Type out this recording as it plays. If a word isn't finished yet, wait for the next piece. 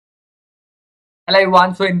Hello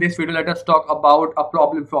everyone, so in this video let us talk about a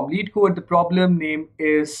problem from LeetCode. The problem name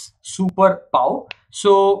is super pow.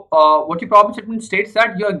 So what your problem statement states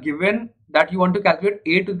that you are given that you want to calculate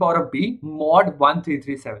a to the power of b mod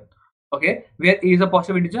 1337, okay, where a is a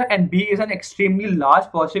positive integer and b is an extremely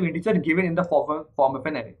large positive integer given in the form of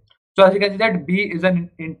an array. So as you can see that b is an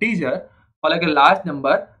integer or like a large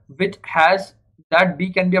number which has that b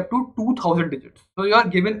can be up to 2000 digits. So you are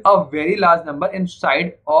given a very large number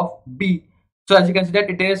inside of b. So as you can see that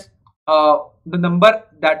it is the number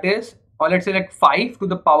that is, or let's say like 5 to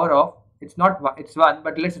the power of, it's not 1, it's 1,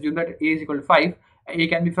 but let's assume that a is equal to 5. A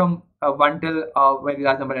can be from 1 till a very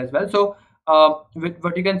large number as well. So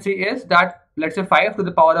what you can see is that let's say 5 to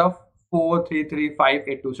the power of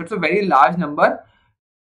 433,582. So it's a very large number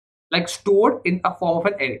like stored in a form of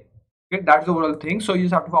an array. Okay, that's the overall thing. So you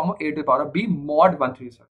just have to form a to the power of b mod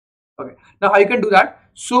 137. Okay, now how you can do that?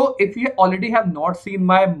 So if you already have not seen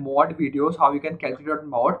my mod videos, how you can calculate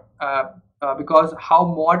mod, because how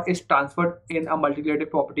mod is transferred in a multiplicative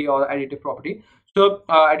property or additive property. So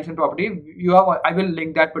addition property, you have, I will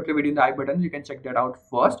link that particular video in the I button. You can check that out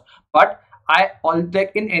first. But I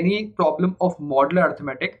like in any problem of modular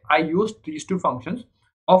arithmetic, I use these two functions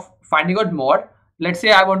of finding out mod. Let's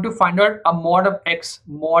say I want to find out a mod of x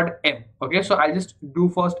mod m. Okay, so I'll just do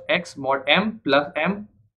first x mod m plus m,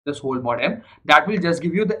 this whole mod m. That will just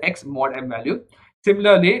give you the x mod m value.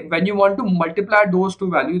 Similarly, when you want to multiply those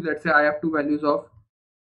two values, let's say I have two values of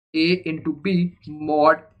a into b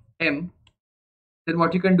mod m, then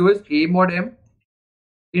what you can do is a mod m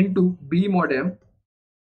into b mod m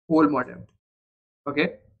whole mod m.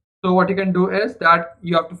 Okay, so what you can do is that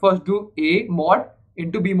you have to first do a mod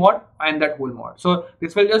into b mod and that whole mod. So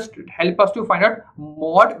this will just help us to find out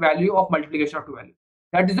mod value of multiplication of two values.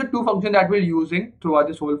 That is the two function that we're using throughout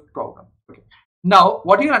this whole program. Okay, now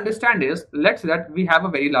what you understand is, let's say that we have a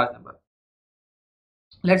very large number.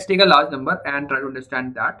 Let's take a large number and try to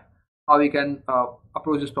understand that how we can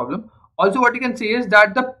approach this problem. Also what you can see is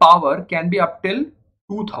that the power can be up till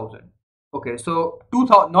 2000. Okay, so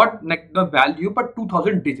 2000, not like the value, but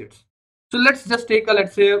 2000 digits. So let's just take a,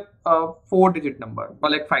 let's say a 4-digit number or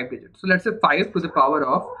like 5 digits. So let's say 5 to the power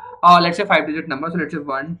of let's say 5-digit number. So let's say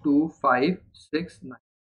 1 2 5 6 9.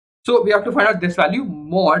 So we have to find out this value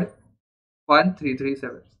mod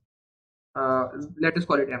 1337. Let us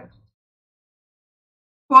call it m.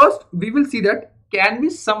 First we will see that can we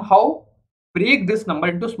somehow break this number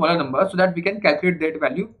into smaller numbers so that we can calculate that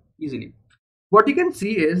value easily. What you can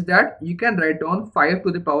see is that you can write down 5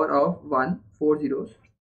 to the power of 1 4 zeros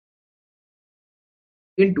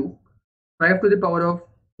into 5 to the power of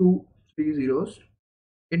 2 3 zeros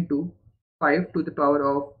into 5 to the power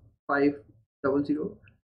of 5 00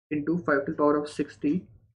 into 5 to the power of 60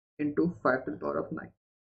 into 5 to the power of 9.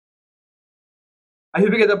 I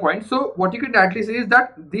hope you get the point. So what you can actually say is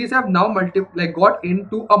that these have now got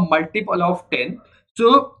into a multiple of 10.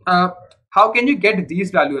 So how can you get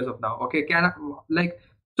these values as of now? Okay,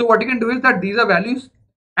 so what you can do is that these are values,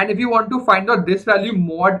 and if you want to find out this value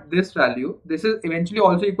mod this value, this is eventually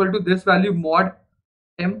also equal to this value mod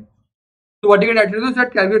m. So what you can actually do is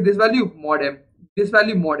that calculate this value mod m, this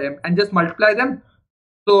value mod m, and just multiply them.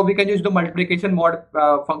 So we can use the multiplication mod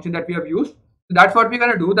function that we have used. So that's what we're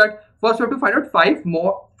gonna do. That first we have to find out 5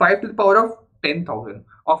 to the power of 10,000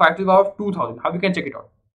 or 5 to the power of 2000. How we can check it out?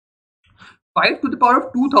 5 to the power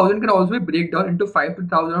of 2000 can also be break down into 5 to the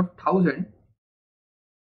power of 1000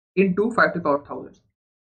 into 5 to the power of 1000.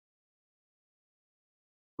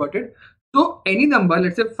 Got it? So any number,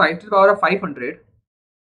 let's say 5 to the power of 500,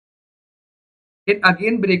 it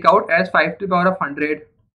again break out as 5 to the power of 100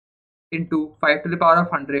 into 5 to the power of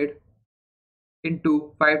 100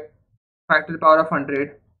 into 5 to the power of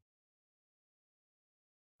 100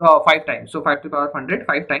 5 times. So 5 to the power of 100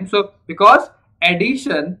 5 times. So because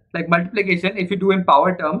addition, like multiplication, if you do in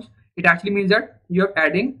power terms, it actually means that you're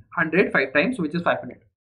adding 100 5 times, which is 500.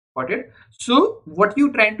 Got it? So what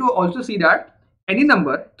you trying to also see that any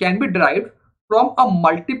number can be derived from a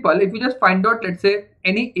multiple. If you just find out, let's say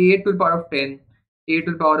any a to the power of 10, a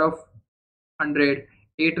to the power of 100,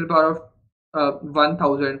 a to the power of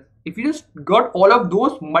 1000. If you just got all of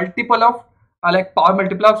those multiple of like power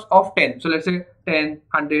multipliers of 10, so let's say 10,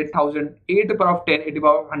 100, 1000, a to the power of 10, a to the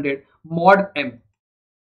power of 100 mod m.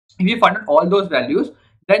 If you find out all those values,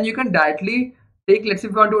 then you can directly take, let's say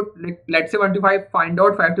if you want to, let's say 1 to 5, find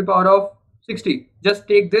out 5 to the power of 60. Just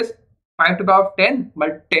take this 5 to the power of 10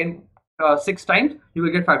 but 10 6 times, you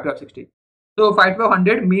will get 5 to the power of 60. So 5 to the power of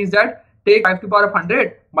 100 means that take 5 to the power of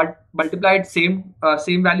 100, multiply it same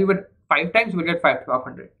value with 5 times, you will get 5 to the power of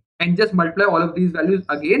 100, and just multiply all of these values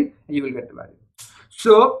again and you will get the value.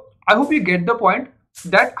 So I hope you get the point.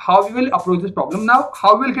 that how we will approach this problem. Now,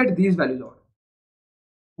 how we will get these values out?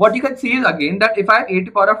 What you can see is again that if I have 8 to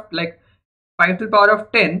the power of like 5 to the power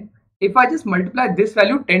of 10, if I just multiply this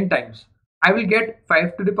value 10 times, I will get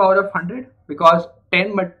 5 to the power of 100, because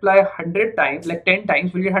 10 multiply 100 times, like 10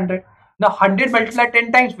 times will get 100. Now 100 multiply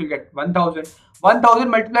 10 times will get 1000. 1000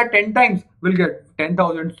 multiply 10 times will get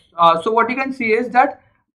 10,000. So what you can see is that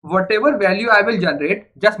whatever value I will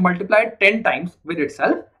generate, just multiply it 10 times with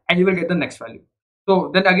itself and you will get the next value. So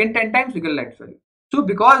then again 10 times you get the next value. So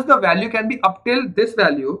because the value can be up till this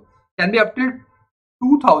value, can be up till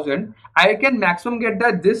 2000, I can maximum get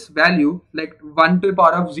that this value like 1 to the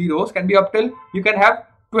power of zeros can be up till you can have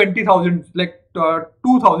 20,000, like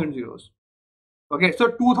 2000 zeros. Okay, so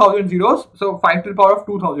 2000 zeros, so 5 to the power of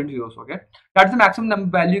 2000 zeros. Okay, that's the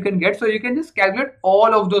maximum value you can get. So you can just calculate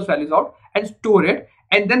all of those values out and store it,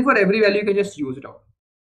 and then for every value you can just use it out.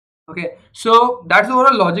 Okay, so that's the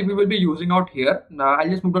overall logic we will be using out here. Now I'll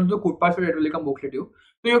just move on to the code part so it will become more clear to you.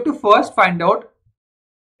 So you have to first find out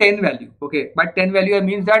 10 value. Okay, by 10 value it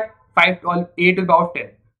means that 5 or 8 to the power of 10.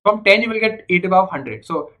 From 10 you will get 8 to the power of 100.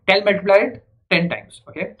 So 10 multiplied 10 times.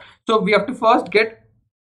 Okay, so we have to first get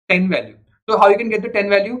 10 value. So how you can get the 10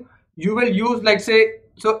 value? You will use, like say,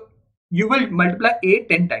 so you will multiply a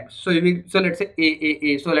 10 times. So you will, so let's say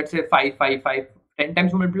a. So let's say 5 5 5 10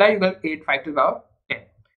 times you multiply, you will 8 5 to the power 10.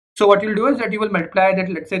 So what you'll do is that you will multiply that,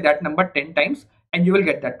 let's say that number 10 times, and you will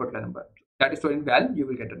get that particular number. That is storing val, you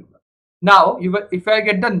will get a number. Now you will, if I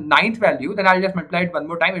get the 9th value, then I'll just multiply it one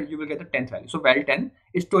more time and you will get the 10th value. So val 10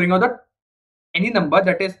 is storing out the any number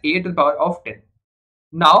that is a to the power of 10.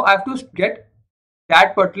 Now I have to get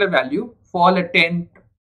that particular value for the 10,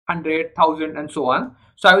 100, 1000 and so on.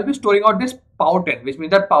 So I will be storing out this power 10, which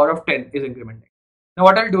means that power of 10 is incrementing. Now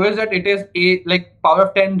what I'll do is that it is a, like power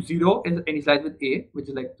of 10 0 is initialized with a, which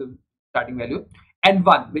is like the starting value, and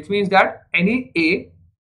 1, which means that any a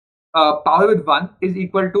power with 1 is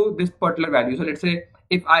equal to this particular value. So let's say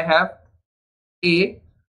if I have a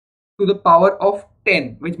to the power of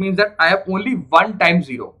 10, which means that I have only 1 times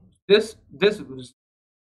 0. This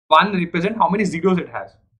 1 represent how many zeros it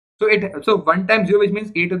has. So 1 times 0, which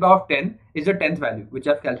means a to the power of 10 is the 10th value, which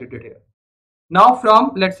I've calculated here. Now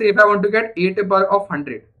from, let's say if I want to get a to the power of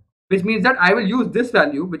 100, which means that I will use this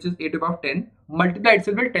value, which is a to the power of 10, multiply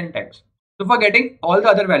itself with 10 times. So for getting all the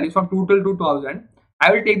other values from 2 till 2000,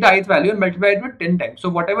 I will take the ith value and multiply it with 10 times. So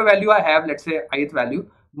whatever value I have, let's say ith value,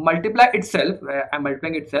 multiply itself, I'm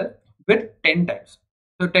multiplying itself with 10 times.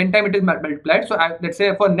 So 10 times it is multiplied. So let's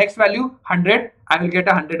say for next value 100, I will get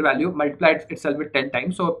a 100 value, multiplied itself with 10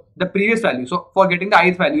 times. So the previous value, so for getting the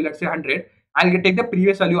ith value, let's say 100, I'll take the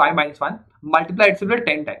previous value I minus 1, multiply itself with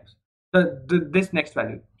 10 times. This next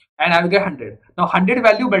value, and I will get 100. Now 100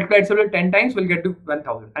 value multiplied itself with 10 times will get to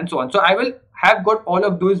 1000 and so on. So I will have got all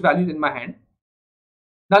of those values in my hand.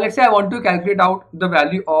 Now let's say I want to calculate out the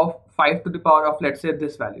value of 5 to the power of, let's say,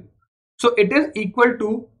 this value. So it is equal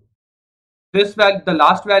to this value, the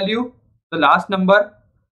last value, the last number,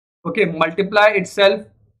 okay, multiply itself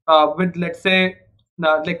with, let's say,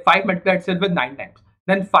 like 5 multiply itself with 9 times.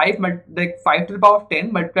 Then 5 to the power of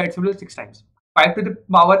 10 multiply itself with 6 times. 5 to the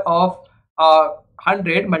power of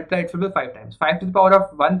 100 multiply itself with 5 times. 5 to the power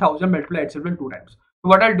of 1000 multiply itself with 2 times. So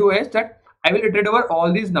what I'll do is that I will iterate over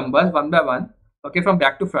all these numbers one by one, okay, from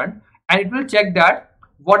back to front, and it will check that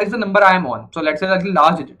what is the number I am on. So let's say that's the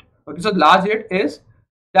last digit. Okay, so the last digit is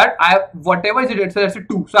that I have whatever is it, so let's say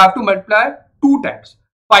 2. So I have to multiply 2 times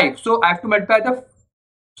 5. So I have to multiply the,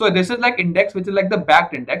 so this is like index, which is like the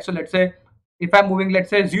backed index. So let's say if I'm moving, let's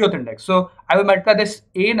say 0th index, so I will multiply this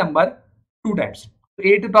a number 2 times. So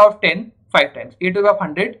a to the power of 10 5 times, a to the power of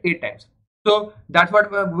 100 8 times. So that's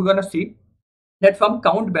what we're gonna see, that from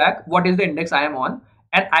count back what is the index I am on,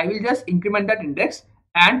 and I will just increment that index,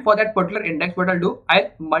 and for that particular index what I'll do,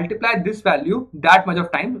 I'll multiply this value that much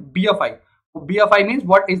of time, b of I. B of I means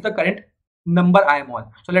what is the current number I am on.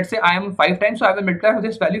 So let's say I am 5 times, so I will multiply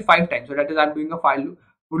this value 5 times. So that is, I'm doing a while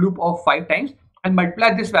loop of 5 times and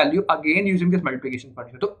multiply this value again using this multiplication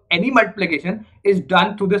function. So any multiplication is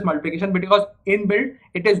done through this multiplication, because inbuilt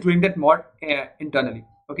it is doing that mod internally.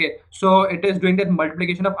 Okay, so it is doing that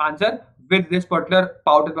multiplication of answer with this particular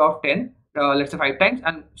power to the power of 10, let's say 5 times,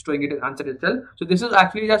 and storing it as answer itself. So this is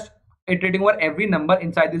actually just iterating over every number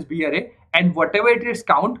inside this B array, and whatever it is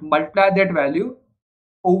count, multiply that value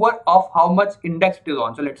over of how much index it is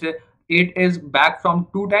on. So let's say 8 is back from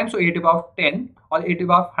 2 times, so 8 to the power of 10 or 8 to the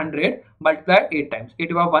power of 100 multiplied 8 times, 8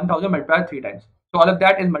 to the power of 1000 multiplied 3 times. So all of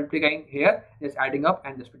that is multiplying here, is adding up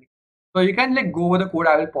and just putting. So you can like go over the code.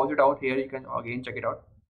 I will pause it out here, you can again check it out.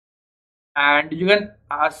 and you can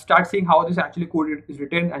start seeing how this actually code is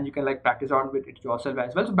written, and you can like practice around with it yourself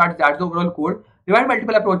as well. So that's the overall code. There are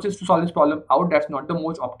multiple approaches to solve this problem out. That's not the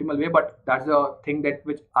most optimal way, but that's the thing that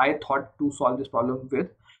which I thought to solve this problem with.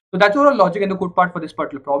 So that's overall logic and the code part for this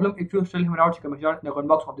particular problem. If you still have doubts, you can mention in the comment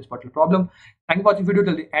box of this particular problem. Thank you for watching the video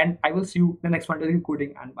till the end. I will see you in the next one.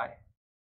 Coding, and bye.